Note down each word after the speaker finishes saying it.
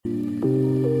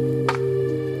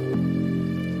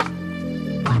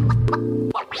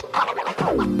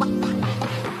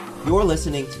You're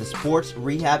listening to the Sports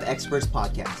Rehab Experts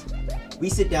Podcast. We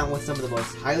sit down with some of the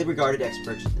most highly regarded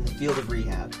experts in the field of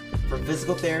rehab, from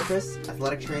physical therapists,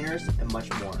 athletic trainers, and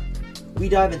much more. We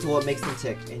dive into what makes them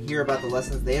tick and hear about the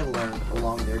lessons they have learned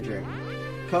along their journey.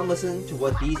 Come listen to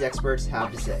what these experts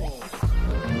have to say.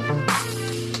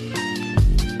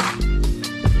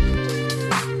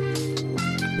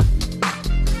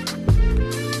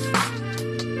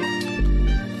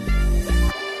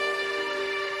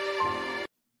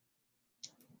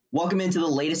 Welcome into the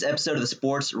latest episode of the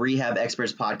Sports Rehab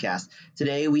Experts Podcast.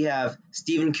 Today we have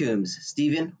Stephen Coombs.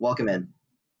 Stephen, welcome in.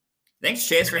 Thanks,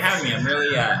 Chase, for having me. I'm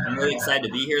really excited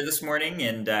to be here this morning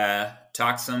and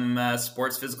talk some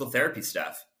sports physical therapy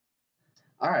stuff.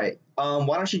 All right.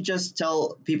 Why don't you just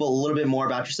tell people a little bit more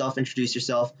about yourself, introduce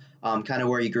yourself, kind of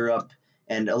where you grew up,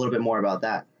 and a little bit more about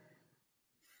that.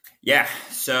 Yeah,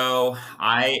 so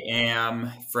I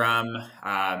am from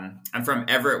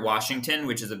Everett, Washington,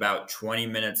 which is about 20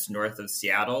 minutes north of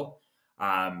Seattle.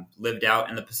 Lived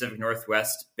out in the Pacific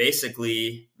Northwest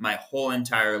basically my whole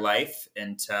entire life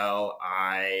until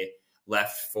I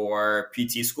left for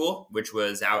PT school, which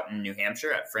was out in New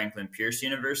Hampshire at Franklin Pierce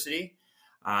University.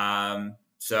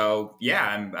 So yeah,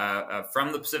 I'm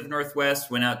from the Pacific Northwest,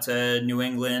 went out to New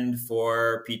England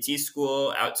for PT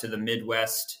school, out to the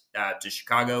Midwest, to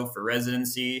Chicago for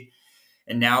residency,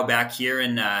 and now back here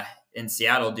in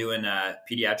Seattle doing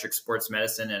pediatric sports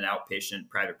medicine and outpatient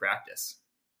private practice.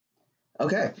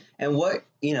 Okay. And what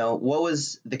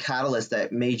was the catalyst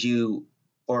that made you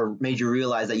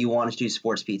realize that you wanted to do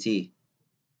sports PT?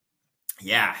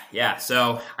 Yeah.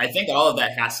 So I think all of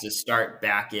that has to start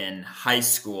back in high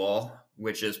school,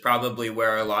 which is probably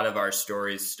where a lot of our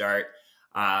stories start.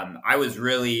 I was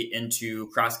really into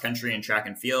cross country and track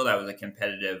and field. I was a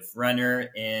competitive runner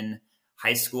in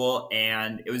high school.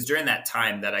 And it was during that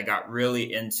time that I got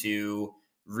really into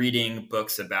reading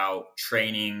books about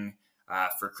training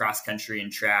for cross country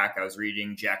and track. I was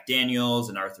reading Jack Daniels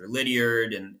and Arthur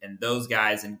Lydiard and those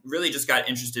guys, and really just got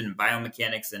interested in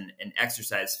biomechanics and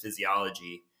exercise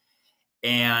physiology.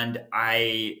 And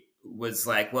I was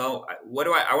like, well, what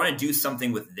do I want to do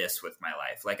something with this with my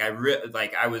life. Like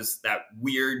I was that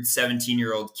weird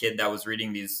 17-year-old kid that was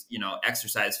reading these,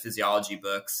 exercise physiology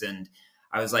books. And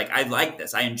I was like, I like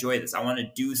this. I enjoy this. I want to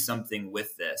do something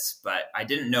with this, but I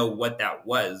didn't know what that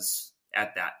was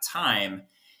at that time.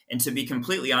 And to be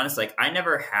completely honest, I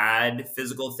never had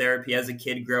physical therapy as a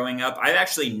kid growing up. I've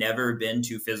actually never been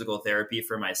to physical therapy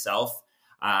for myself.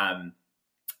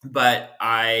 But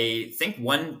I think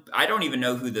I don't even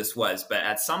know who this was, but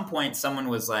at some point someone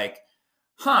was like,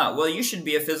 well, you should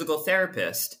be a physical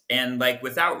therapist. And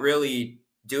without really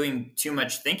doing too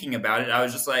much thinking about it, I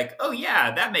was just like, oh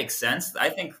yeah, that makes sense. I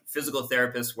think physical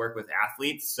therapists work with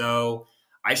athletes, so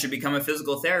I should become a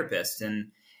physical therapist.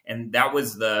 And that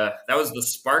was the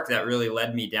spark that really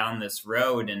led me down this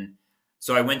road. And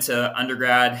so I went to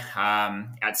undergrad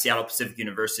at Seattle Pacific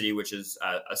University, which is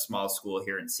a small school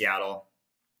here in Seattle.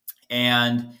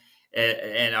 And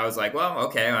I was like, well,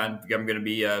 okay, I'm going to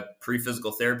be a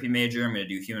pre-physical therapy major. I'm going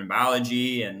to do human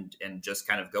biology and just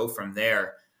kind of go from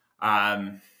there.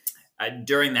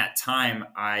 During that time,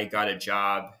 I got a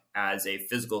job as a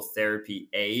physical therapy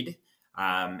aide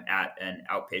at an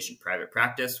outpatient private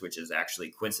practice, which is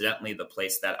actually coincidentally the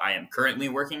place that I am currently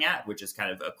working at, which is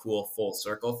kind of a cool full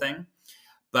circle thing.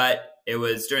 But it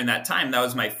was during that time, that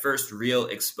was my first real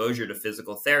exposure to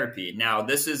physical therapy. Now,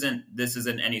 this isn't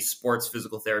any sports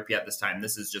physical therapy at this time.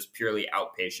 This is just purely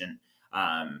outpatient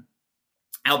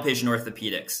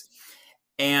orthopedics.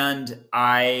 And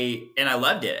I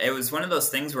loved it. It was one of those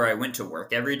things where I went to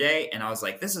work every day and I was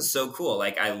like, this is so cool.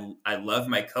 I love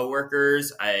my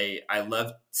coworkers. I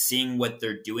love seeing what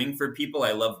they're doing for people.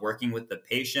 I love working with the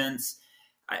patients.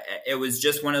 It was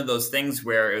just one of those things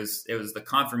where it was the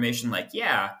confirmation,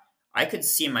 yeah, I could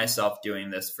see myself doing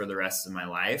this for the rest of my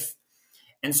life.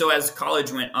 And so as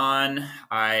college went on,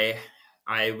 I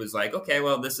was like, okay,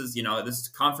 well, this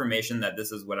is confirmation that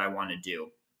this is what I want to do.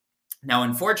 Now,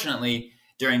 unfortunately,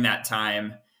 during that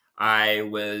time, I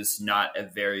was not a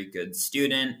very good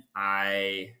student.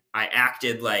 I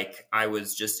acted like I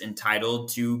was just entitled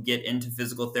to get into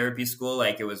physical therapy school,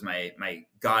 like it was my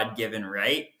God-given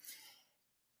right.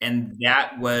 And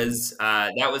that was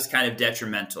kind of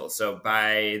detrimental. So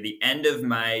by the end of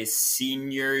my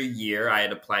senior year, I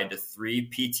had applied to 3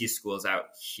 PT schools out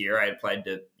here. I applied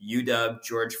to UW,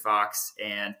 George Fox,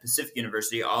 and Pacific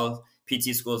University, all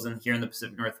PT schools here in the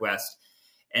Pacific Northwest,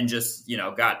 and just,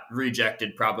 got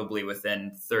rejected probably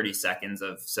within 30 seconds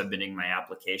of submitting my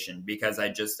application because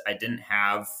I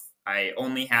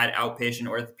only had outpatient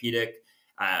orthopedic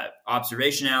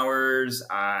observation hours.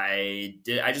 I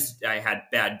had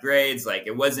bad grades. Like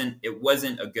it wasn't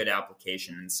a good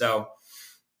application. And so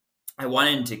I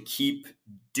wanted to keep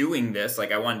doing this.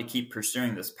 Like I wanted to keep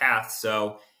pursuing this path.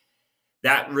 So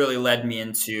that really led me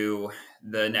into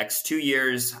the next 2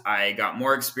 years. I got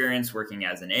more experience working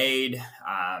as an aide.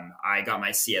 I got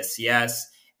my CSCS,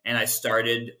 and I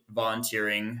started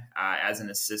volunteering as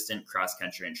an assistant cross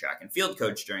country and track and field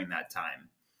coach during that time.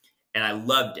 And I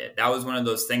loved it. That was one of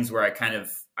those things where I kind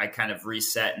of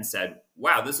reset and said,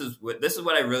 wow, this is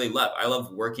what I really love. I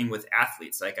love working with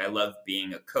athletes. Like I love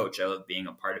being a coach. I love being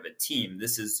a part of a team.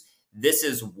 This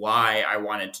is why I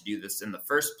wanted to do this in the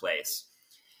first place.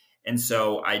 And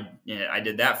so I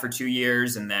did that for 2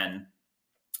 years, and then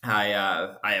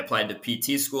I applied to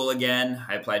PT school again.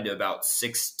 I applied to about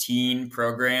 16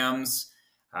 programs.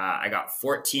 I got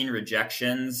 14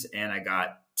 rejections, and I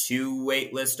got 2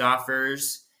 waitlist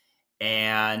offers.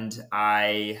 And so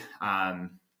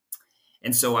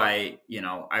I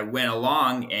went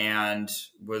along and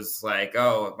was like,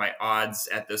 oh, my odds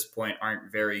at this point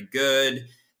aren't very good.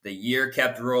 The year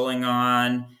kept rolling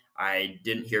on. I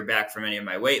didn't hear back from any of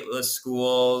my waitlist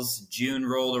schools. June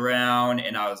rolled around,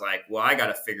 and I was like, well, I got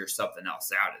to figure something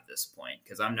else out at this point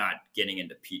because I'm not getting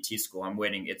into PT school. I'm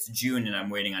waiting. It's June, and I'm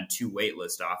waiting on 2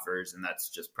 waitlist offers, and that's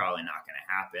just probably not going to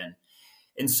happen.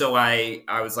 And so I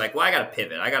was like, well, I got to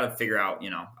pivot. I got to figure out,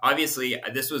 obviously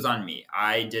this was on me.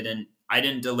 I didn't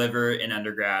deliver in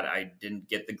undergrad. I didn't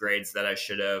get the grades that I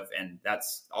should have. And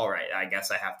that's all right. I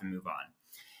guess I have to move on.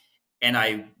 And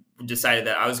I decided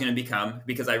that I was going to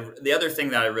because the other thing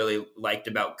that I really liked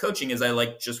about coaching is I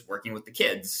like just working with the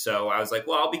kids. So I was like,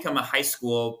 well, I'll become a high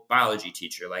school biology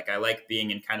teacher. Like I like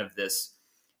being in kind of this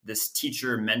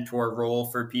teacher mentor role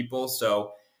for people.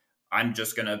 So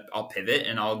I'll pivot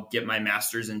and I'll get my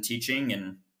master's in teaching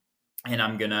and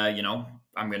I'm going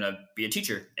to be a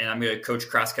teacher and I'm going to coach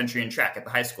cross country and track at the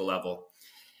high school level.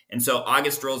 And so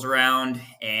August rolls around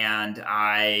and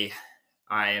I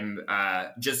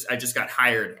just got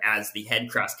hired as the head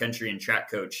cross country and track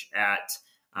coach at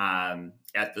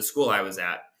the school I was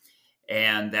at.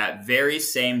 And that very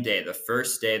same day, the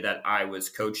first day that I was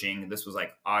coaching, this was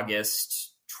like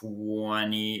August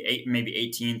 28th, maybe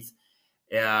 18th.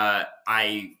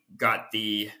 I got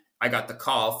the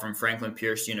call from Franklin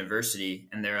Pierce University,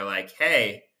 and they were like,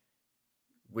 "Hey,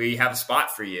 we have a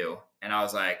spot for you." And I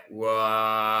was like, "Well,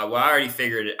 I already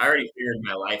figured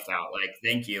my life out. Like,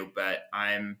 thank you, but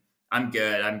I'm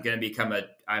good. I'm going to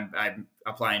I'm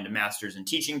applying to masters in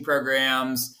teaching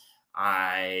programs.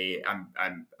 I'm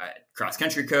a cross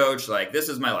country coach. Like, this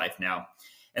is my life now."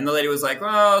 And the lady was like,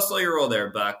 "Well, slow your roll there,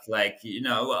 Buck. Like,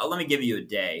 let me give you a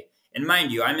day." And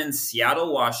mind you, I'm in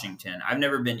Seattle, Washington. I've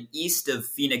never been east of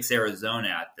Phoenix, Arizona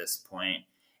at this point.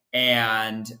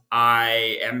 And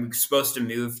I am supposed to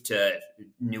move to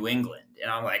New England.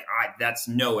 And I'm like, that's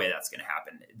no way that's going to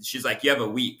happen. She's like, you have a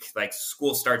week. Like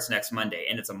school starts next Monday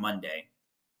and it's a Monday.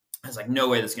 I was like, no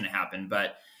way that's going to happen.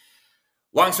 But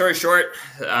long story short,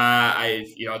 I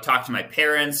talked to my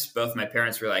parents. Both my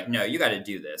parents were like, no, you got to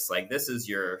do this. Like, this is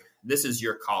your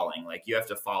calling. Like, you have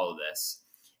to follow this.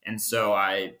 And so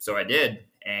I did,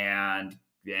 and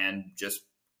just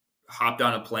hopped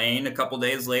on a plane a couple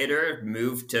days later,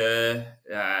 moved to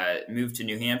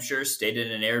New Hampshire, stayed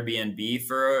in an Airbnb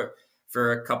for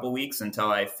a couple weeks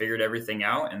until I figured everything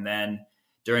out. And then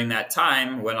during that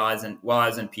time, while I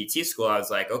was in PT school, I was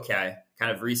like, okay,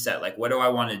 kind of reset. Like, what do I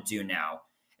want to do now?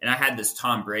 And I had this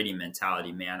Tom Brady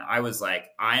mentality, man. I was like,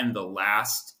 I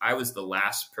was the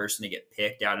last person to get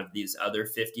picked out of these other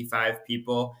 55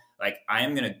 people. Like, I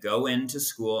am going to go into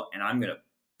school and I'm going to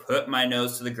put my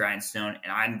nose to the grindstone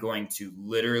and I'm going to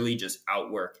literally just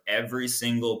outwork every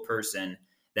single person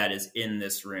that is in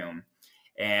this room.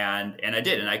 And I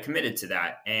did, and I committed to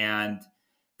that. And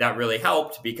that really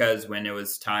helped because when it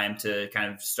was time to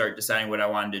kind of start deciding what I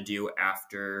wanted to do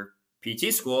after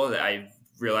PT school, I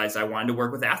realized I wanted to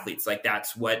work with athletes. Like that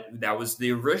was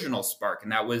the original spark.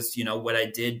 And that was, what I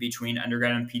did between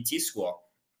undergrad and PT school.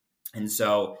 And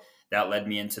so that led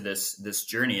me into this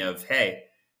journey of, hey,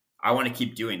 I want to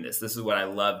keep doing this. This is what I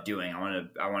love doing.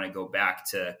 I want to go back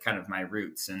to kind of my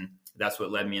roots. And that's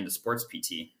what led me into sports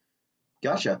PT.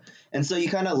 Gotcha. And so you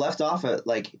kind of left off at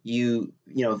like you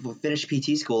finished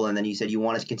PT school and then you said you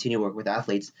wanted to continue to work with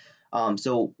athletes.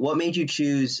 So what made you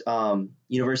choose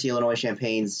University of Illinois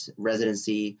Champaign's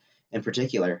residency in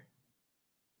particular?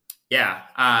 Yeah.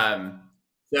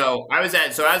 So I was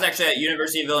actually at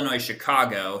University of Illinois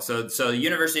Chicago. So the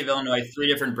University of Illinois, 3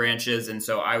 different branches, and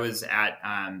so I was at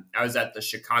the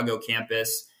Chicago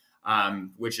campus,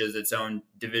 which is its own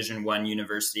Division I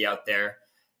university out there.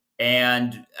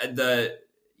 And the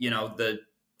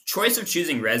choice of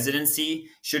choosing residency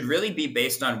should really be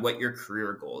based on what your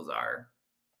career goals are.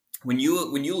 When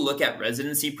you look at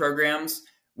residency programs,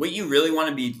 what you really want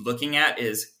to be looking at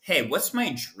is, hey, what's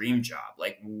my dream job?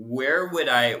 Like,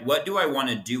 what do I want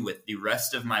to do with the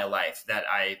rest of my life,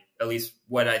 at least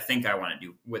what I think I want to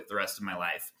do with the rest of my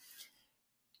life?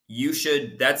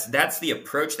 That's the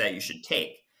approach that you should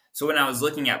take. So when I was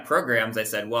looking at programs, I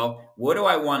said, well, what do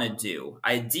I want to do?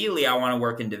 Ideally, I want to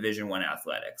work in Division I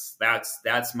athletics.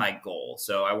 That's my goal.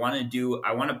 So I want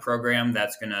a program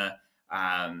that's going to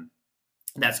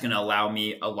allow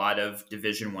me a lot of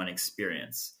Division I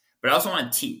experience. But I also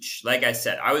want to teach. Like I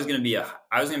said, I was going to be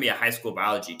a high school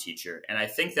biology teacher, and I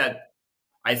think that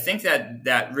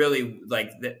really,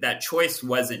 like, that choice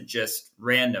wasn't just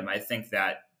random. I think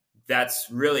that that's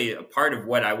really a part of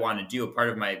what I want to do. A part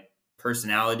of my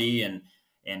personality and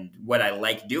what I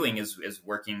like doing is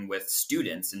working with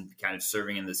students and kind of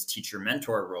serving in this teacher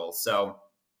mentor role. So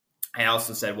I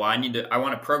also said, well, I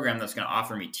want a program that's going to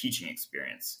offer me teaching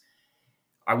experience.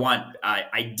 I want,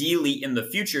 ideally in the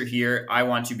future here, I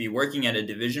want to be working at a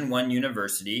Division I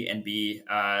university and be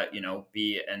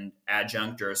an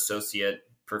adjunct or associate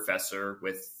professor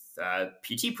with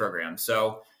PT program.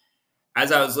 So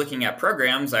as I was looking at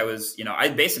programs, I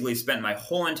basically spent my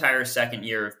whole entire second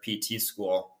year of PT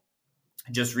school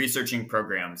just researching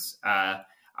programs.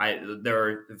 There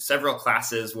were several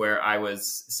classes where I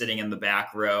was sitting in the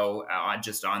back row,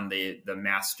 just on the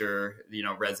master,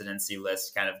 residency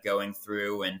list, kind of going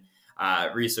through and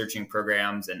researching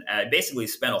programs. And I basically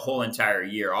spent a whole entire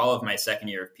year. All of my second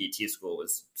year of PT school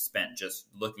was spent just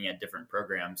looking at different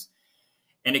programs.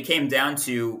 And it came down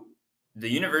to the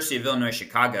University of Illinois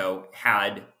Chicago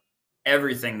had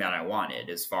everything that I wanted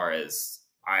as far as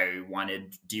I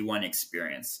wanted D1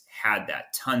 experience, had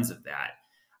that, tons of that.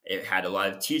 It had a lot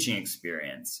of teaching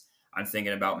experience. I'm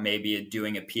thinking about maybe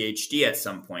doing a PhD at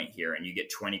some point here, and you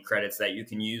get 20 credits that you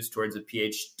can use towards a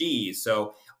PhD.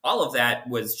 So all of that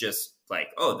was just like,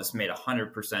 oh, this made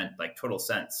 100% like total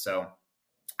sense. So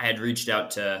I had reached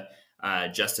out to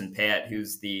Justin Payette,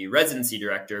 who's the residency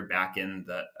director, back in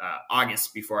the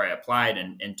August before I applied,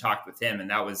 and talked with him.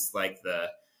 And that was like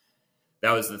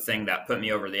that was the thing that put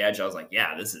me over the edge. I was like,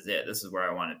 yeah, this is it. This is where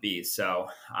I want to be. So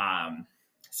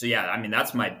yeah, I mean,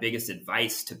 that's my biggest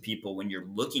advice to people when you're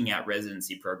looking at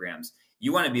residency programs.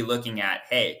 You want to be looking at,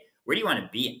 hey, where do you want to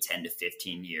be in 10 to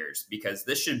 15 years? Because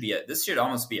this should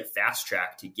almost be a fast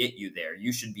track to get you there.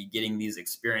 You should be getting these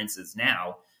experiences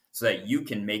now so that you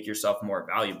can make yourself more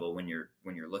valuable when you're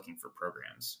looking for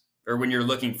programs, or when you're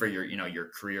looking for your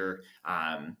career,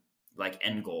 like,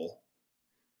 end goal.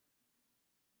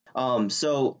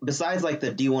 So besides like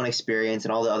the D1 experience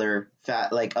and all the other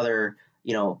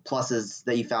pluses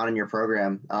that you found in your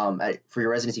program, for your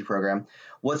residency program,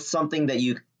 what's something that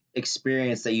you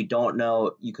experienced that you don't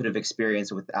know you could have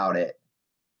experienced without it?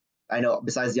 I know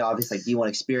besides the obvious like D1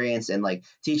 experience and like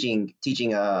teaching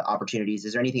opportunities,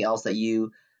 is there anything else that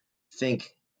you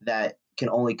think that can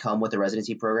only come with a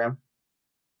residency program?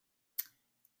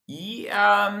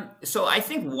 Yeah, so I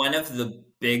think one of the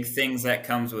big things that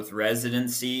comes with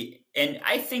residency, and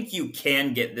I think you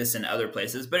can get this in other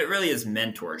places, but it really is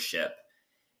mentorship.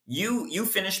 You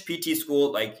finish PT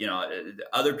school, like,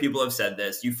 other people have said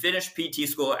this, you finish PT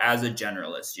school as a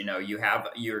generalist,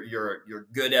 you're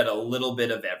good at a little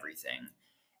bit of everything.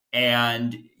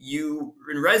 And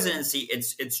in residency,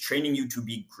 it's training you to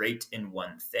be great in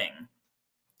one thing.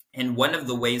 And one of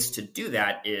the ways to do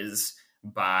that is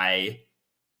by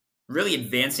really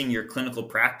advancing your clinical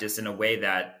practice in a way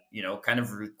that, kind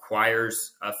of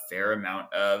requires a fair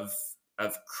amount of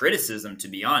criticism, to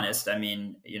be honest. I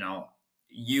mean,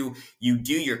 you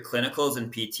do your clinicals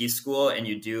in PT school, and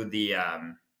you do the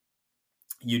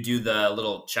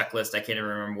little checklist. I can't even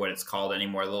remember what it's called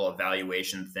anymore. The little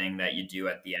evaluation thing that you do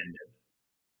at the end of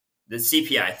the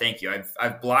CPI. Thank you.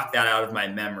 I've blocked that out of my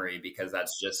memory because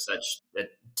that's just such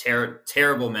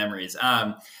terrible memories.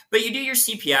 But you do your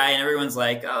CPI, and everyone's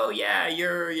like, "Oh yeah,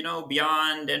 you're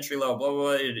beyond entry level, blah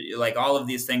blah blah," like all of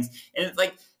these things, and it's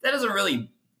like that doesn't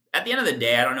really. At the end of the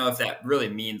day, I don't know if that really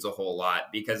means a whole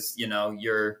lot, because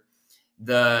you're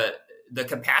the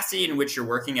capacity in which you're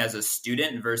working as a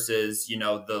student versus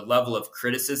the level of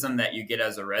criticism that you get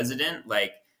as a resident.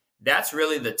 Like, that's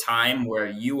really the time where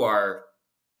you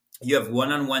have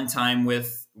one-on-one time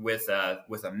with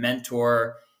a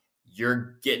mentor.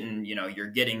 You're getting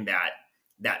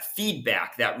that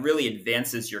feedback that really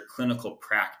advances your clinical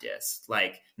practice.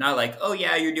 Like, not like, oh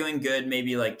yeah, you're doing good,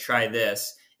 maybe like try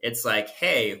this. It's like,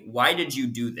 hey, why did you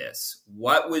do this?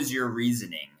 What was your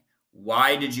reasoning?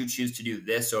 Why did you choose to do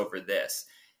this over this?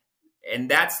 and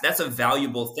that's a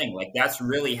valuable thing. Like that's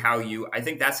really how you, I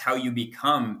think that's how you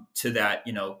become to that,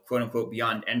 quote unquote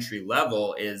beyond entry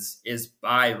level, is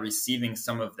by receiving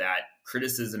some of that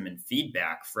criticism and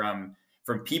feedback from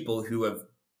people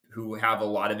who have a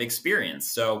lot of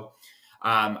experience. So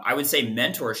I would say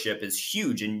mentorship is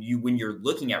huge. And when you're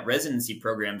looking at residency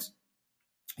programs,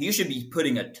 you should be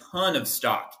putting a ton of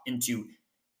stock into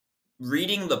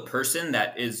reading the person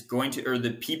that is going to, or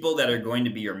the people that are going to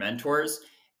be your mentors,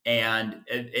 and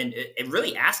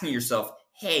really asking yourself,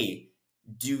 hey,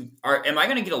 am I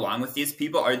going to get along with these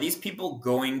people? Are these people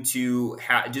going to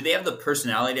do they have the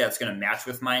personality that's going to match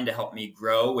with mine to help me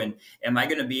grow? And am I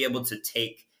going to be able to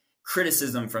take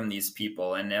criticism from these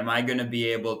people? And am I going to be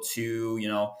able to,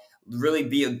 really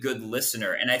be a good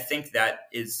listener? And I think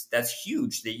that's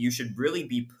huge, that you should really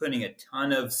be putting a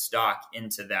ton of stock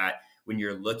into that when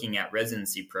you're looking at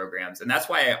residency programs. And that's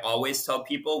why I always tell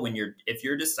people, if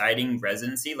you're deciding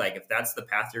residency, like if that's the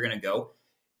path you're going to go,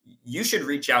 you should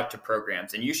reach out to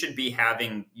programs, and you should be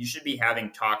having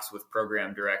talks with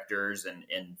program directors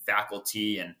and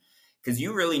faculty, and because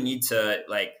you really need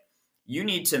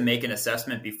to make an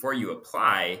assessment before you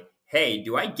apply. Hey,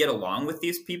 do I get along with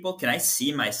these people? Can I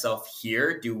see myself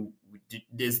here?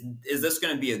 Is this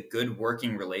going to be a good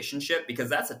working relationship? Because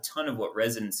that's a ton of what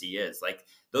residency is. Like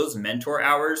those mentor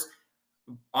hours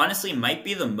honestly might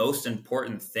be the most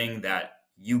important thing that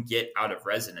you get out of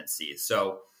residency.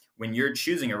 So when you're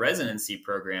choosing a residency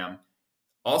program,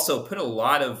 also put a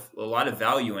lot of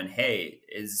value in, hey,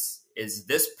 is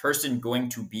this person going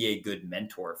to be a good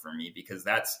mentor for me? Because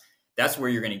that's where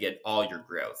you're going to get all your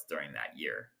growth during that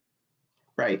year.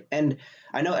 Right. And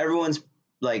I know everyone's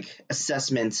like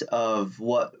assessment of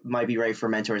what might be right for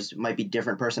mentors might be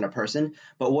different person to person,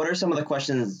 but what are some of the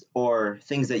questions or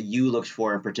things that you looked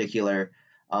for in particular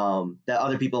that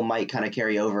other people might kind of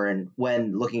carry over and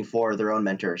when looking for their own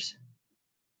mentors?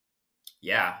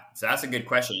 Yeah, so that's a good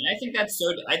question. And I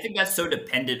think that's so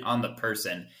dependent on the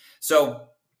person. So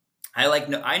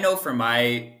I know for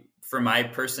my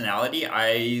personality,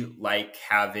 I like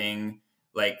having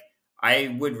like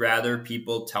I would rather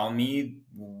people tell me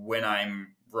when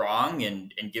I'm wrong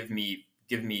and give me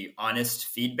honest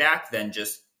feedback than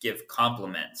just give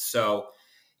compliments. So,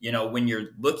 when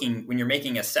you're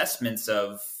making assessments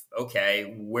of,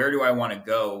 okay, where do I want to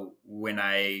go when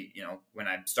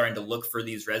I'm starting to look for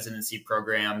these residency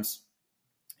programs,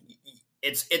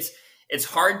 it's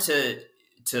hard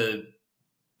to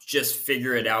just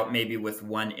figure it out maybe with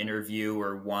one interview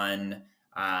or one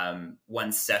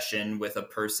session with a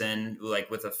person,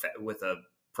 like with a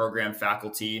program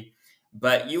faculty.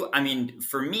 But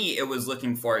for me, it was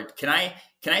looking for, can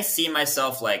I see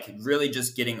myself like really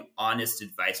just getting honest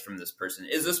advice from this person?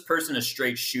 Is this person a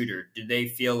straight shooter? Do they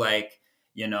feel like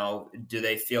they're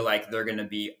going to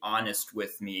be honest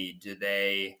with me? Do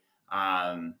they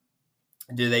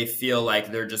feel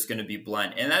like they're just going to be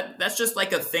blunt? And that's just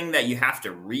like a thing that you have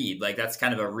to read. Like that's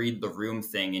kind of a read the room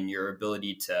thing in your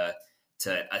ability to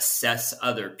assess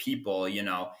other people.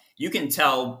 You can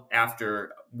tell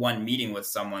after one meeting with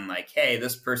someone like, hey,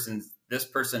 this person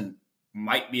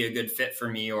might be a good fit for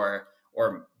me or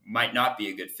might not be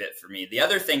a good fit for me. The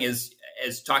other thing is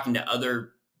talking to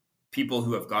other people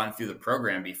who have gone through the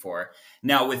program before.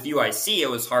 Now with UIC, it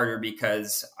was harder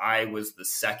because I was the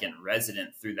second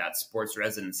resident through that sports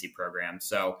residency program.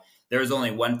 So there was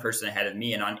only one person ahead of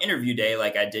me. And on interview day,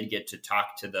 like I did get to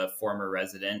talk to the former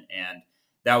resident, and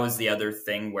that was the other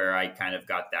thing where I kind of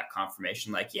got that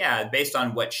confirmation. Like, yeah, based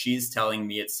on what she's telling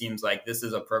me, it seems like this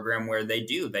is a program where they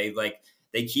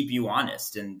keep you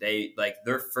honest, and they like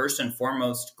their first and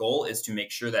foremost goal is to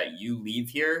make sure that you leave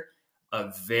here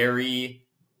a very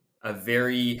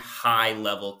high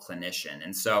level clinician.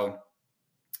 And so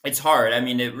it's hard. I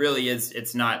mean, it really is.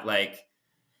 It's not like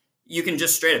you can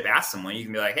just straight up ask someone. You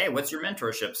can be like, hey, what's your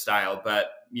mentorship style?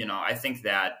 But, I think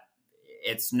that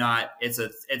it's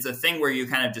a thing where you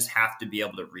kind of just have to be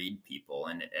able to read people,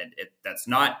 and that's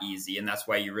not easy. And that's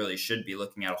why you really should be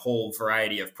looking at a whole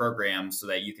variety of programs so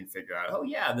that you can figure out, oh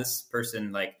yeah, this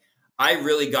person, like I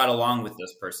really got along with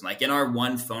this person. Like in our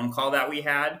one phone call that we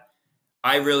had,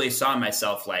 I really saw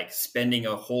myself like spending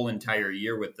a whole entire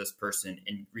year with this person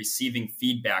and receiving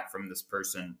feedback from this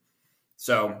person.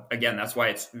 So again, that's why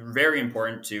it's very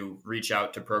important to reach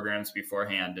out to programs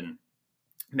beforehand and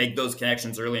make those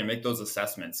connections early and make those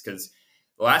assessments, because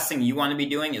the last thing you want to be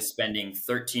doing is spending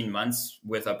 13 months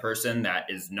with a person that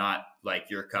is not like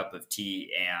your cup of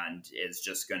tea and is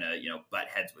just going to, butt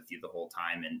heads with you the whole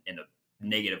time in a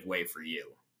negative way for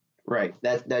you. Right.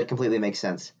 That completely makes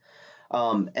sense.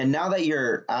 And now that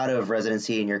you're out of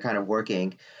residency and you're kind of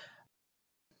working,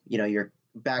 you're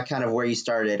back kind of where you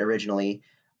started originally.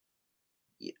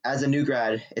 as a new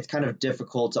grad, it's kind of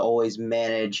difficult to always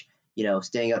manage,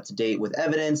 staying up to date with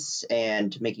evidence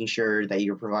and making sure that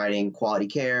you're providing quality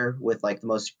care with like the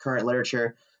most current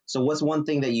literature. So what's one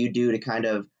thing that you do to kind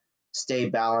of stay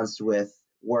balanced with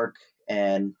work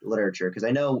and literature? Because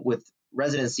I know with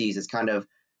residencies, it's kind of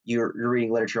you're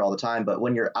reading literature all the time, but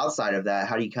when you're outside of that,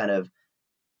 how do you kind of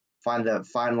find the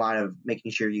fine line of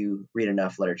making sure you read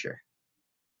enough literature?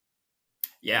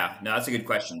 Yeah, no, that's a good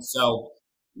question. So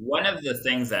one of the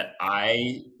things that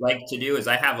I like to do is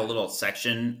I have a little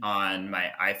section on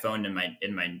my iPhone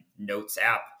in my notes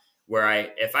app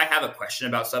where if I have a question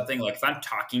about something, like if I'm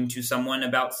talking to someone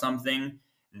about something,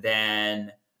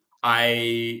 then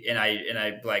I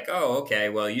like, oh, okay,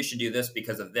 well, you should do this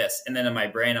because of this. And then in my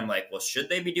brain, I'm like, well, should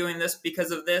they be doing this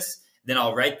because of this? Then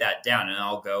I'll write that down and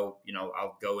I'll go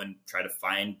and try to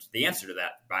find the answer to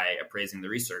that by appraising the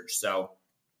research. So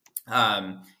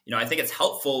I think it's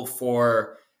helpful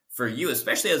for you,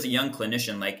 especially as a young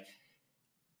clinician, like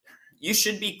you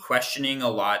should be questioning a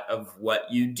lot of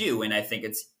what you do. And I think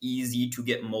it's easy to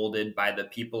get molded by the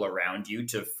people around you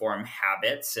to form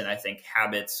habits. And I think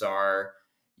habits are,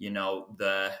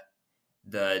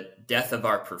 the death of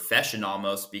our profession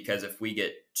almost, because if we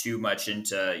get too much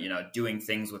into, doing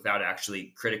things without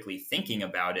actually critically thinking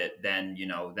about it, then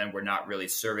we're not really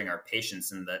serving our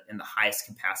patients in the highest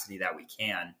capacity that we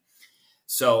can.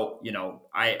 So,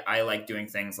 I like doing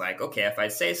things like, okay, if I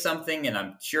say something and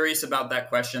I'm curious about that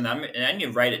question, and I need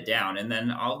to write it down, and then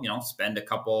I'll, spend a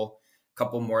couple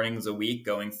mornings a week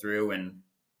going through and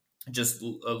just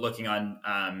looking on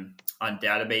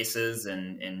databases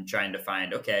and trying to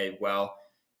find, okay, well,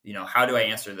 how do I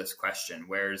answer this question?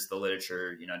 Where's the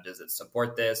literature? Does it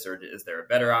support this, or is there a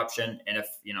better option? And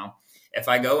if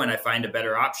I go and I find a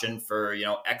better option for,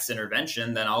 X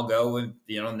intervention, then I'll go with,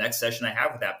 the next session I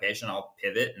have with that patient, I'll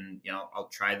pivot and, I'll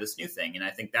try this new thing. And I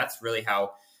think that's really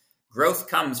how growth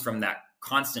comes, from that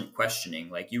constant questioning.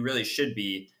 Like you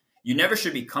never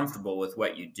should be comfortable with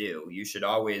what you do. You should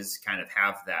always kind of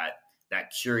have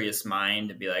that curious mind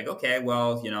to be like, okay,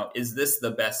 well, is this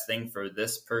the best thing for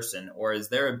this person, or is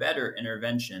there a better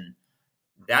intervention?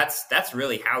 That's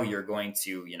really how you're going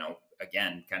to,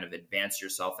 again, kind of advance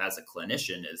yourself as a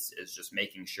clinician, is just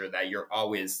making sure that you're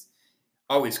always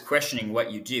questioning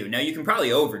what you do. Now you can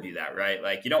probably overdo that, right?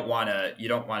 Like you don't want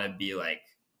to be like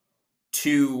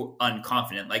too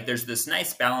unconfident. Like there's this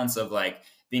nice balance of like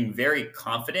being very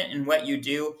confident in what you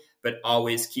do, but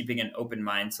always keeping an open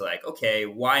mind to like, okay,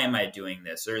 why am I doing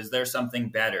this? Or is there something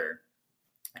better?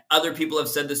 Other people have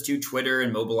said this to Twitter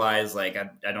and Mobilize. Like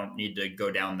I don't need to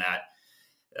go down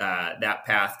that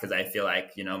path, because I feel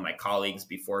like, my colleagues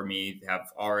before me have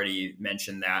already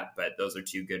mentioned that, but those are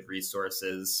two good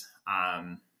resources.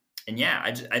 And yeah,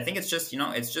 I think it's just,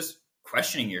 it's just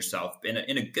questioning yourself in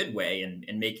a good way,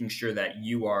 and making sure that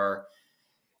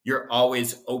you're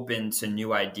always open to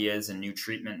new ideas and new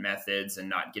treatment methods, and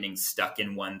not getting stuck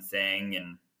in one thing,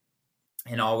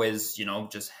 and always,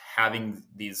 just having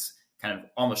these kind of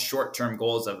almost short-term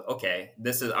goals of, okay,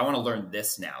 I want to learn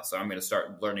this now, so I'm going to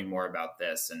start learning more about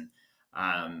this. And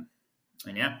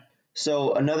yeah.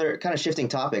 So another kind of shifting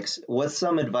topics, what's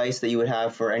some advice that you would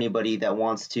have for anybody that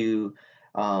wants to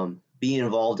be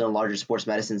involved in a larger sports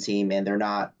medicine team, and they're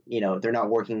not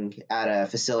working at a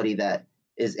facility that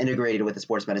is integrated with the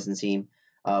sports medicine team?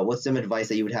 What's some advice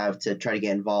that you would have to try to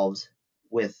get involved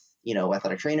with,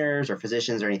 athletic trainers or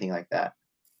physicians or anything like that?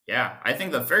 Yeah, I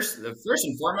think the first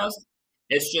and foremost,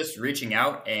 it's just reaching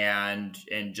out and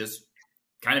just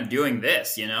kind of doing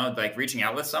this, like reaching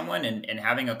out with someone and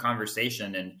having a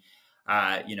conversation. And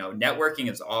networking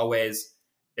is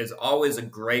always a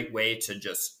great way to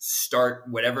just start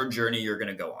whatever journey you're going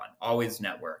to go on. Always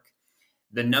network.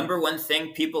 The number one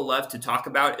thing people love to talk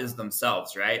about is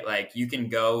themselves, right? Like you can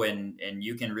go and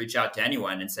you can reach out to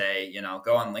anyone and say,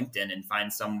 go on LinkedIn and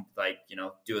find some, like,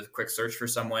 do a quick search for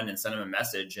someone and send them a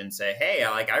message and say, hey,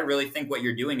 I really think what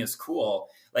you're doing is cool.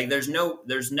 Like there's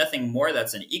nothing more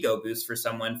that's an ego boost for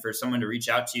someone to reach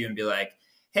out to you and be like,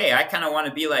 hey, I kind of want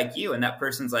to be like you. And that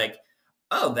person's like,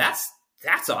 oh,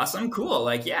 that's awesome. Cool.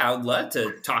 Like, yeah, I would love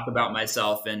to talk about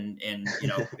myself and and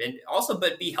also,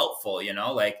 but be helpful,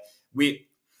 like,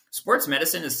 sports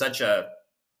medicine is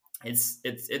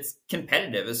it's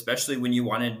competitive, especially when you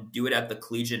want to do it at the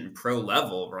collegiate and pro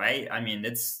level, right? I mean,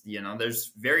 it's,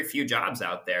 there's very few jobs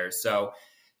out there. So,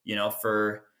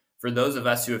 for those of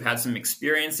us who have had some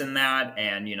experience in that,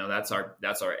 and, that's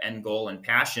our end goal and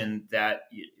passion, that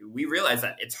we realize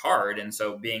that it's hard. And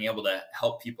so being able to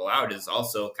help people out is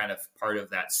also kind of part of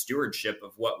that stewardship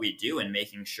of what we do, and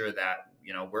making sure that,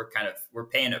 we're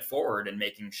paying it forward and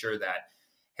making sure that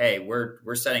hey,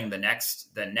 we're setting the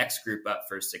next group up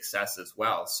for success as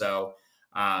well. So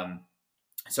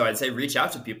so I'd say reach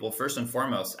out to people first and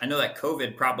foremost. I know that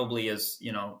COVID probably is,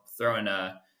 throwing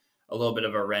a little bit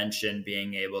of a wrench in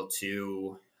being able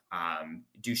to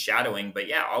do shadowing, but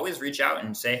yeah, always reach out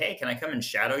and say, hey, can I come and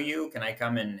shadow you? Can I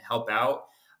come and help out?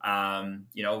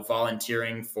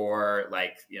 Volunteering for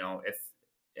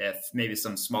if maybe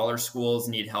some smaller schools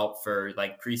need help for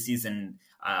like preseason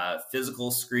physical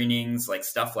screenings, like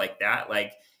stuff like that.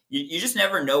 Like you just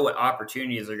never know what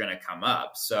opportunities are going to come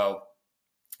up. So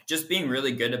just being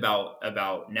really good about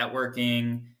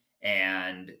networking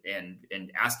and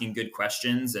asking good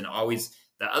questions, and always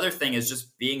the other thing is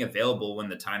just being available when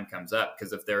the time comes up.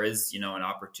 Because if there is, an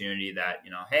opportunity that,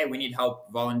 hey, we need help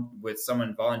with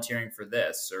someone volunteering for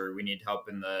this, or we need help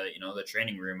in the, the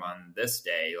training room on this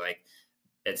day, like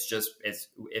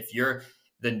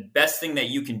the best thing that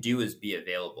you can do is be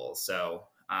available. So,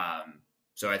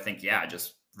 so I think, yeah,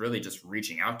 just really just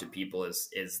reaching out to people is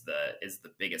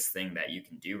the biggest thing that you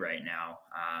can do right now,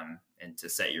 and to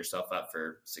set yourself up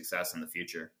for success in the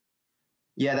future.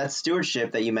 Yeah, that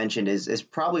stewardship that you mentioned is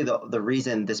probably the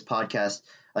reason this podcast,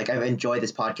 like I've enjoyed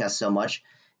this podcast so much,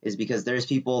 is because there's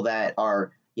people that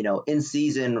are, in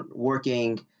season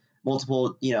working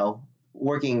multiple,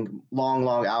 working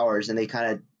long hours, and they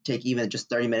kind of take even just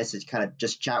 30 minutes to kind of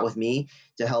just chat with me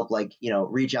to help, like,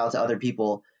 reach out to other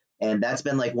people. And that's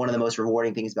been like one of the most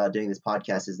rewarding things about doing this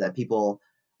podcast, is that people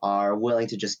are willing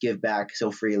to just give back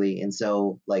so freely. And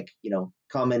so, like,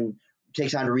 come and take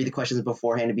time to read the questions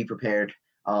beforehand and be prepared,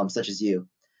 such as you.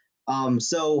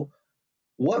 So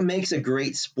what makes a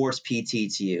great sports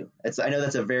PT to you? I know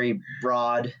that's a very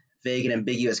broad, vague, and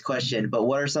ambiguous question, but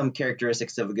what are some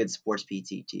characteristics of a good sports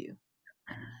PT to you?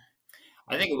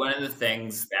 I think one of the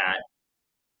things that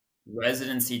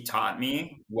residency taught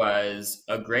me was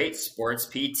a great sports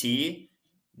PT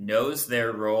knows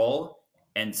their role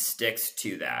and sticks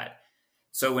to that.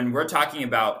 So when we're talking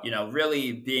about,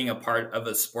 really being a part of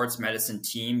a sports medicine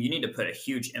team, you need to put a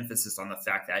huge emphasis on the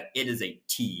fact that it is a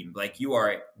team. Like, you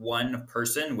are one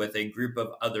person with a group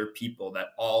of other people that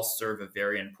all serve a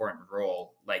very important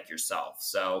role, like yourself.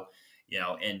 So,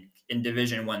 in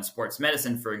Division I sports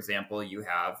medicine, for example, you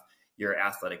have your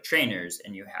athletic trainers,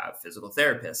 and you have physical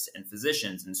therapists and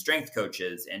physicians and strength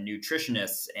coaches and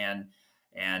nutritionists and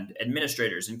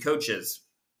administrators and coaches.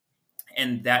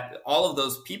 And that all of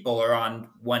those people are on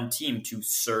one team to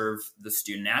serve the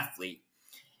student athlete.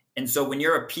 And so when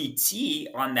you're a PT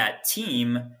on that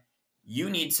team, you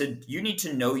need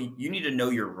to know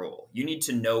your role. You need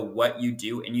to know what you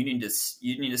do, and you need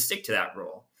to stick to that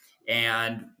role.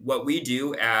 And what we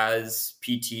do as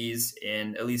PTs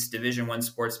in at least Division I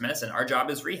sports medicine, our job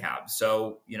is rehab.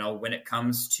 So, when it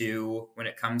comes to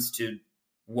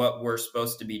what we're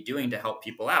supposed to be doing to help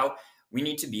people out, we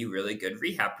need to be really good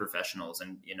rehab professionals,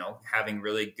 and, having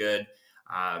really good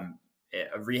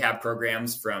rehab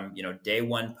programs from, day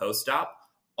one post-op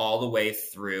all the way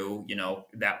through,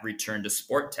 that return to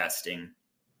sport testing.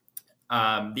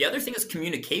 The other thing is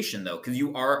communication, though, because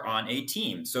you are on a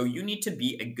team. So you need to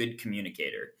be a good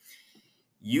communicator.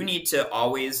 You need to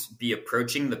always be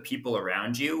approaching the people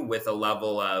around you with a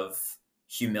level of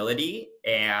humility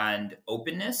and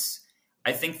openness.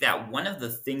 I think that one of the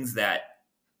things that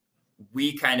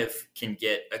we kind of can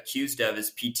get accused of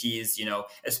as PTs,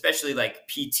 especially like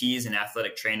PTs and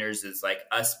athletic trainers, is like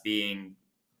us being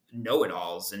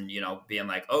know-it-alls and, being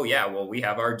like, oh yeah, well, we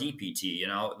have our DPT,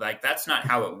 like that's not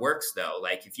how it works though.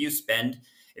 Like if you spend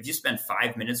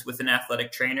 5 minutes with an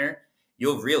athletic trainer,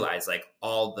 you'll realize like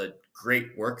all the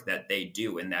great work that they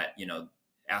do, and that,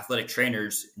 athletic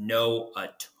trainers know a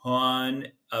ton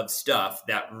of stuff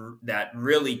that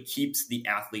really keeps the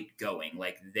athlete going.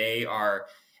 Like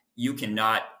you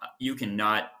cannot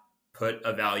put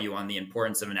a value on the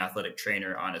importance of an athletic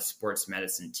trainer on a sports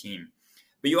medicine team.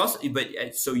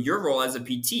 So your role as a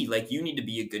PT, like you need to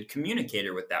be a good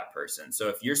communicator with that person. So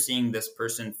if you're seeing this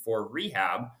person for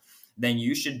rehab, then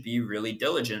you should be really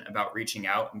diligent about reaching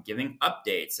out and giving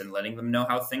updates and letting them know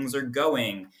how things are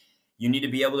going. You need to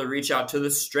be able to reach out to the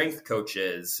strength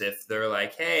coaches if they're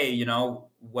like, hey,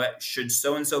 what should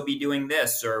so-and-so be doing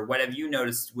this? Or what have you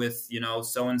noticed with,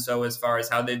 so-and-so as far as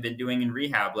how they've been doing in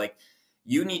rehab? Like,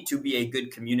 you need to be a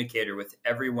good communicator with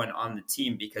everyone on the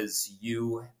team, because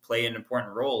you play an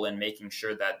important role in making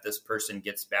sure that this person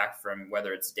gets back from,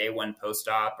 whether it's day one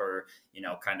post-op or,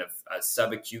 kind of a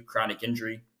subacute chronic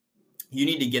injury. You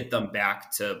need to get them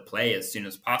back to play as soon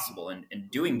as possible. And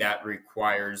doing that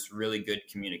requires really good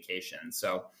communication.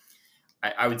 So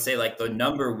I would say like the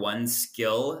number one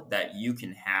skill that you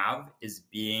can have is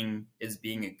being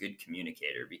a good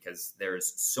communicator, because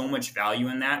there's so much value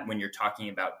in that when you're talking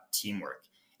about teamwork.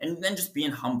 And then just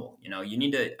being humble. You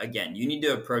need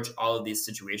to approach all of these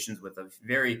situations with a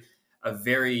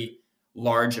very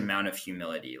large amount of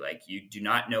humility. Like, you do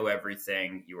not know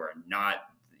everything. You are not,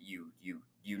 you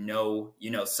know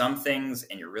some things,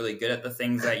 and you're really good at the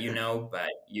things that but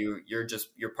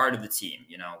you're part of the team.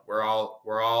 We're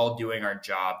all doing our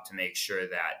job to make sure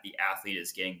that the athlete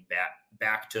is getting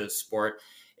back to sport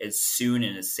as soon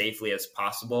and as safely as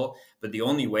possible. But the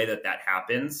only way that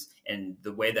happens, and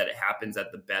the way that it happens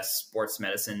at the best sports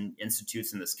medicine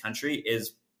institutes in this country,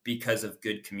 is because of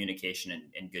good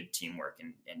communication and good teamwork,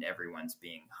 and everyone's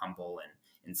being humble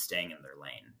and staying in their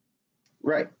lane.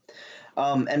 Right.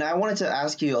 And I wanted to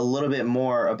ask you a little bit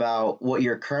more about what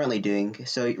you're currently doing.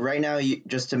 So right now,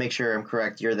 just to make sure I'm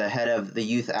correct, you're the head of the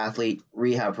youth athlete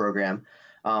rehab program.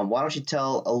 Why don't you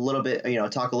talk a little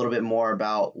bit more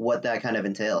about what that kind of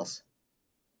entails?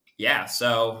 Yeah.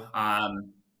 So,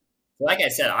 like I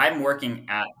said, I'm working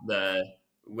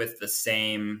with the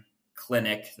same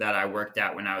clinic that I worked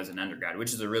at when I was an undergrad,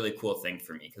 which is a really cool thing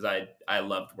for me, because I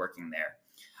loved working there.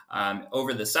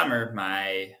 Over the summer,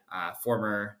 my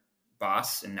former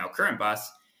boss and now current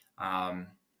boss, I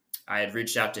had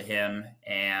reached out to him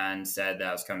and said that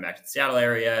I was coming back to the Seattle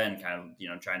area and kind of,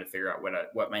 trying to figure out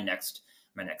what my next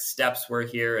steps were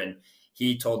here. And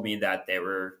he told me that they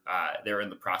were in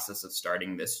the process of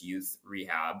starting this youth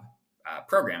rehab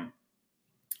program.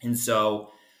 And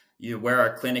so, where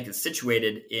our clinic is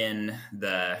situated in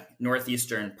the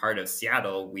northeastern part of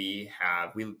Seattle, we're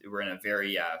in a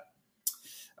very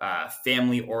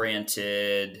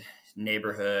family-oriented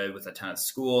neighborhood with a ton of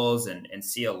schools, and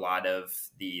see a lot of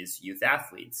these youth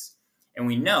athletes. And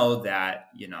we know that,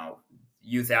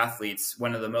 youth athletes,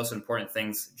 one of the most important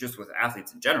things just with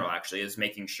athletes in general, actually, is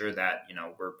making sure that,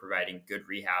 we're providing good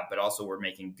rehab, but also we're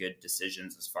making good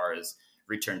decisions as far as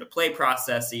return to play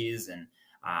processes, and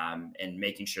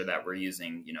making sure that we're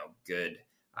using, good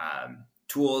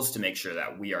tools to make sure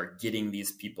that we are getting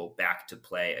these people back to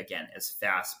play again as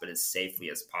fast but as safely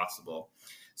as possible.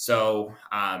 So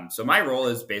my role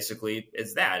is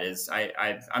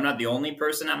I'm not the only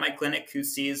person at my clinic who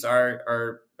sees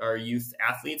our youth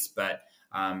athletes, but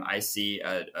I see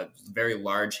a very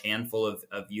large handful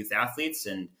of youth athletes,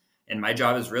 and my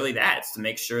job is really that. It's to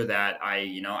make sure that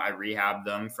I rehab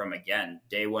them from, again,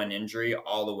 day one injury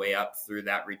all the way up through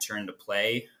that return to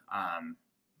play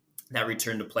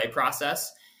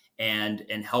process,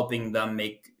 and helping them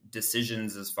make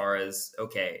decisions as far as,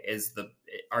 okay,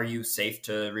 are you safe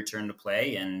to return to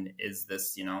play? And is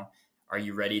this, are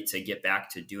you ready to get back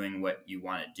to doing what you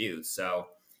want to do? So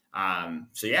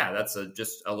yeah, that's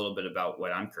just a little bit about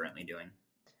what I'm currently doing.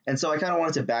 And so I kind of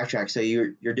wanted to backtrack. So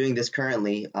you're doing this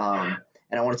currently, and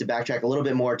I wanted to backtrack a little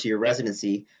bit more to your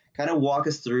residency. Kind of walk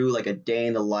us through like a day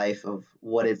in the life of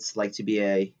what it's like to be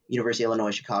a University of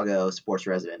Illinois Chicago sports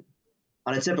resident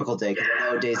on a typical day, because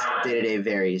I know day-to-day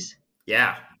varies.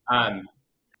 Yeah. I'll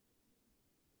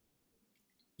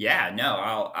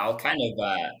kind of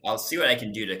I'll see what I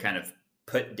can do to kind of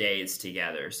put days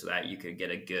together so that you could get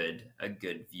a good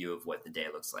view of what the day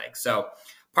looks like. So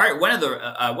one of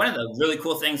the really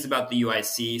cool things about the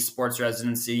UIC sports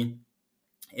residency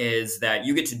is that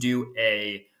you get to do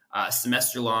a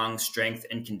semester-long strength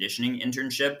and conditioning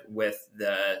internship with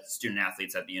the student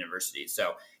athletes at the university.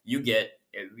 So you get,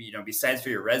 besides for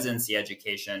your residency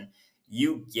education,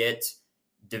 you get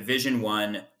Division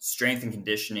I strength and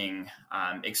conditioning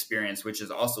experience, which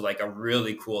is also like a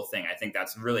really cool thing. I think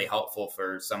that's really helpful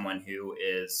for someone who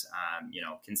is,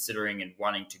 considering and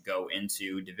wanting to go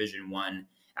into Division I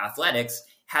athletics,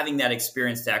 having that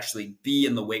experience to actually be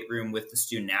in the weight room with the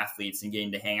student athletes and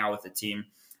getting to hang out with the team.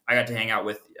 I got to hang out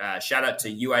with, shout out to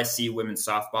UIC women's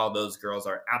softball. Those girls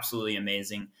are absolutely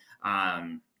amazing.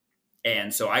 And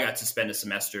so I got to spend a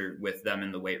semester with them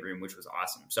in the weight room, which was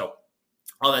awesome. So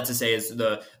all that to say is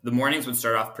the mornings would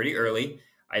start off pretty early.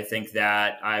 I think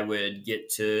that I would get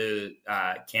to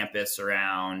campus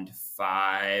around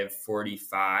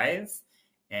 5:45,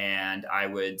 and I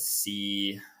would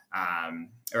see,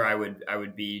 I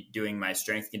would be doing my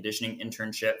strength conditioning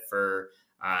internship for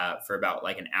about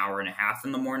like an hour and a half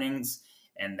in the mornings.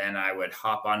 And then I would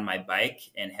hop on my bike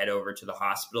and head over to the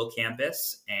hospital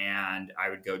campus, and I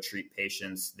would go treat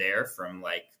patients there from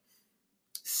like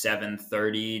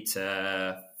 7:30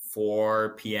 to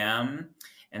 4 p.m.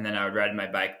 And then I would ride my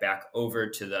bike back over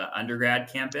to the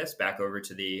undergrad campus, back over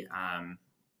to the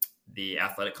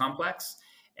athletic complex.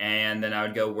 And then I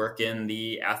would go work in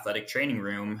the athletic training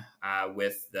room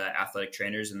with the athletic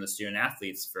trainers and the student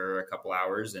athletes for a couple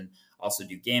hours, and also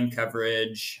do game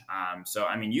coverage. So,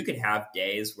 I mean, you could have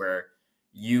days where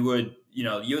you would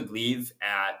leave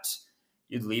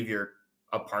your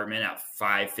apartment at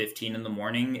 5:15 in the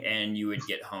morning, and you would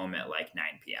get home at like 9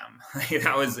 p.m.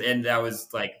 that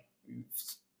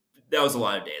was a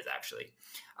lot of days, actually.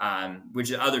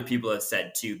 Which other people have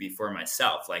said too before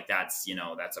myself. Like that's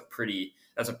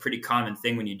a pretty common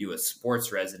thing when you do a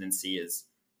sports residency, is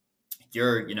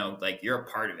you're a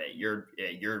part of it. You're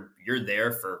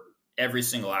there for every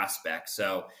single aspect.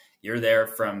 So you're there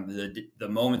from the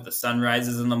moment the sun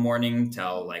rises in the morning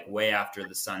till like way after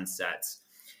the sun sets.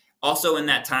 Also in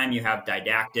that time you have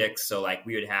didactics. So like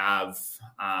we'd have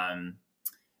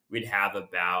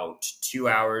about 2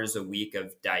 hours a week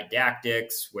of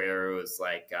didactics, where it was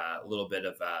like a little bit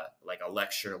of a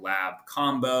lecture lab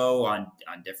combo on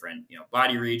different,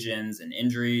 body regions and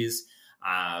injuries.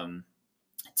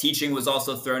 Teaching was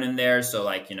also thrown in there. So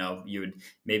like, you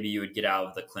would get out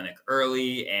of the clinic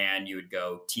early and you would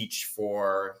go teach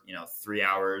for, 3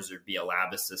 hours, or be a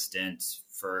lab assistant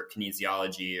for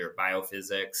kinesiology or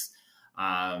biophysics.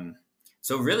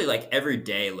 So really, like, every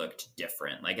day looked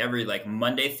different. Like every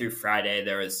Monday through Friday,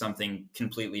 there was something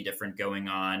completely different going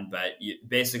on. But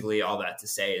basically all that to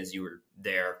say is you were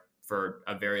there for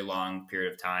a very long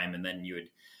period of time. And then you would,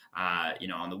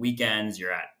 on the weekends,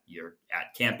 you're at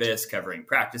campus covering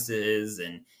practices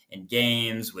and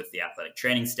games with the athletic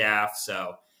training staff.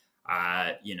 So,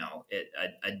 a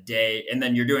day, and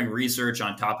then you're doing research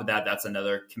on top of that. That's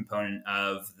another component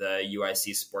of the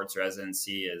UIC sports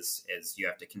residency is you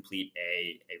have to complete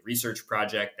a research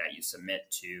project that you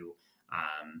submit to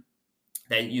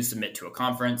a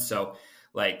conference. So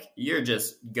like you're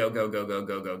just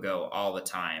go all the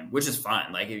time, which is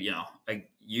fun. Like,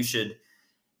 you should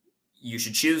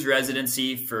choose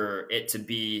residency for it to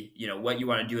be, what you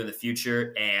want to do in the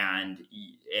future. And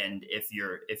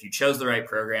if you chose the right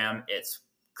program, it's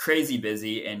crazy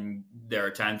busy and there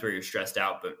are times where you're stressed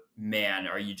out, but man,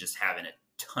 are you just having a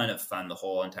ton of fun the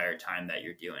whole entire time that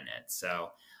you're doing it.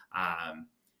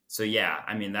 So yeah,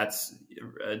 I mean, that's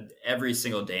every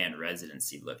single day in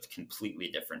residency looked completely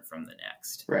different from the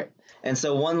next. Right. And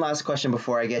so one last question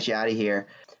before I get you out of here.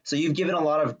 So you've given a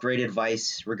lot of great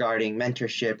advice regarding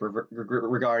mentorship,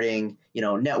 regarding,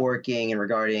 networking, and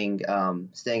regarding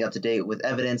staying up to date with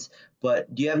evidence.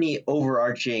 But do you have any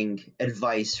overarching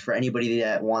advice for anybody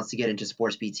that wants to get into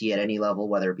sports PT at any level,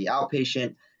 whether it be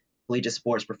outpatient, collegiate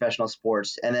sports, professional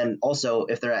sports, and then also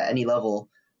if they're at any level,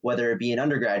 whether it be an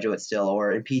undergraduate still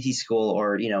or in PT school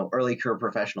or, early career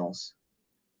professionals?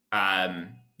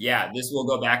 Yeah, this will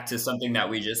go back to something that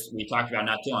we talked about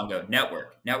not too long ago.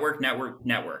 Network.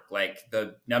 Like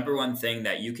the number one thing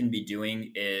that you can be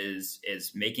doing is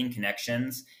making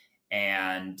connections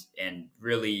and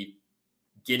really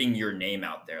getting your name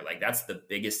out there. Like that's the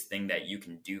biggest thing that you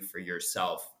can do for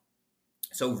yourself.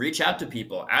 So reach out to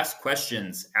people, ask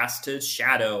questions, ask to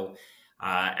shadow,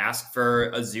 ask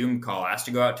for a Zoom call, ask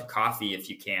to go out to coffee if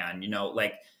you can,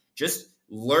 just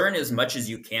learn as much as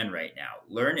you can right now.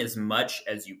 Learn as much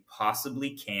as you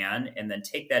possibly can, and then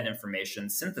take that information,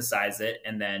 synthesize it,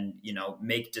 and then,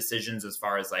 make decisions as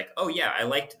far as like, oh yeah, I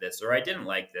liked this, or I didn't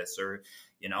like this, or,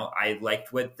 I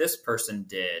liked what this person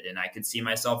did and I could see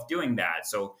myself doing that.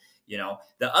 So,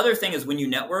 the other thing is when you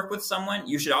network with someone,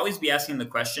 you should always be asking the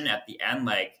question at the end,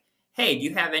 like, hey, do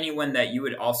you have anyone that you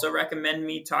would also recommend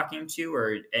me talking to,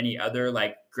 or any other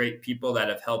like great people that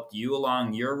have helped you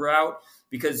along your route?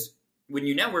 Because when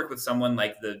you network with someone,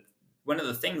 like one of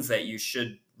the things that you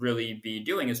should really be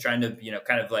doing is trying to,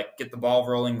 kind of like get the ball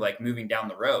rolling, like moving down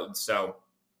the road. So,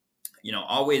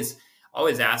 always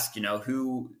ask,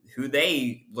 who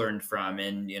they learned from,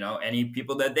 and, any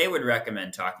people that they would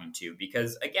recommend talking to,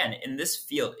 because again, in this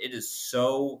field, it's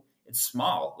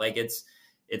small. Like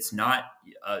it's not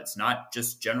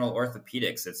just general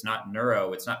orthopedics. It's not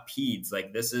neuro. It's not peds.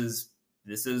 Like this is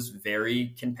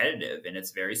very competitive, and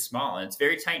it's very small, and it's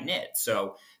very tight knit.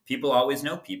 So people always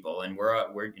know people, and we're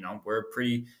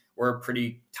a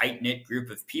pretty tight knit group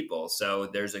of people. So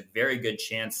there's a very good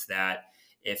chance that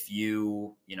if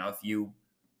you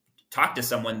talk to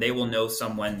someone, they will know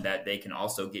someone that they can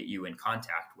also get you in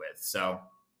contact with. So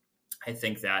I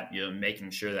think that, making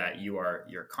sure that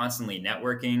you're constantly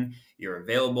networking, you're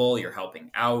available, you're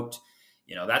helping out,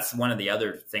 that's one of the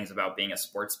other things about being a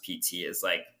sports PT is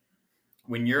like,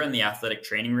 when you're in the athletic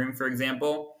training room, for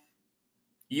example,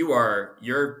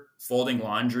 you're folding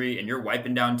laundry and you're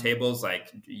wiping down tables.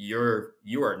 Like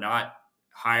you are not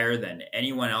higher than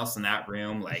anyone else in that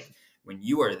room. Like when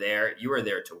you are there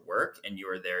to work, and you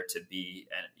are there to be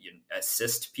and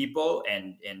assist people,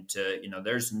 and to,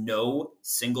 there's no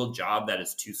single job that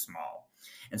is too small.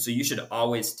 And so you should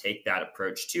always take that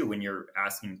approach too when you're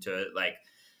asking to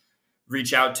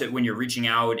when you're reaching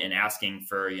out and asking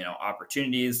for,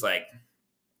 opportunities. Like,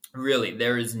 really,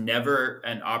 there is never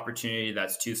an opportunity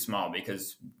that's too small,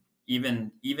 because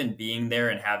even being there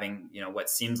and having, what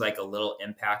seems like a little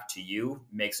impact to you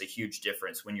makes a huge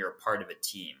difference when you're a part of a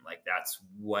team. Like, that's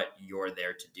what you're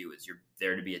there to do, is you're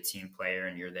there to be a team player,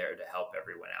 and you're there to help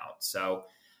everyone out. So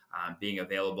being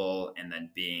available, and then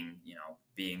being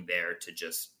there to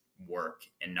just work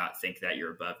and not think that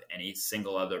you're above any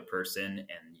single other person,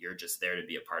 and you're just there to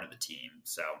be a part of the team.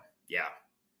 So, yeah.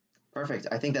 Perfect.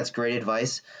 I think that's great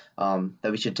advice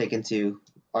that we should take into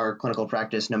our clinical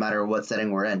practice, no matter what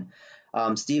setting we're in.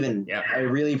 Stephen, Yeah. I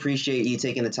really appreciate you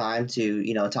taking the time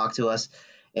to, talk to us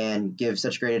and give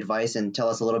such great advice and tell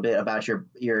us a little bit about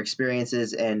your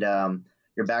experiences and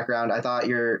your background. I thought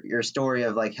your story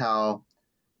of like how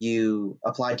you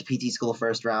applied to PT school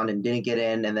first round and didn't get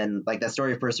in, and then like that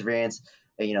story of perseverance,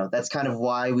 that's kind of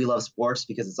why we love sports,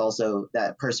 because it's also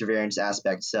that perseverance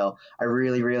aspect. So I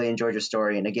really, really enjoyed your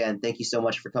story. And again, thank you so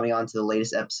much for coming on to the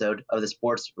latest episode of the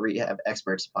Sports Rehab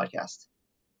Experts podcast.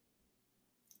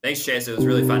 Thanks, Chase. It was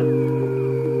really fun.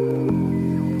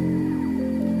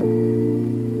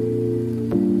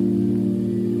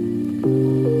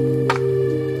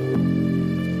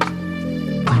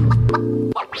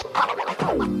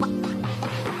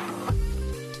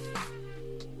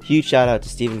 Huge shout out to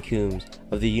Stephen Coombs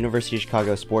of the University of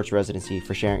Chicago Sports Residency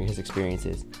for sharing his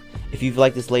experiences. If you've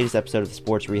liked this latest episode of the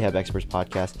Sports Rehab Experts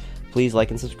podcast, please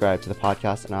like and subscribe to the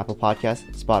podcast on Apple Podcasts,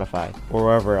 Spotify, or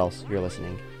wherever else you're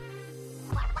listening.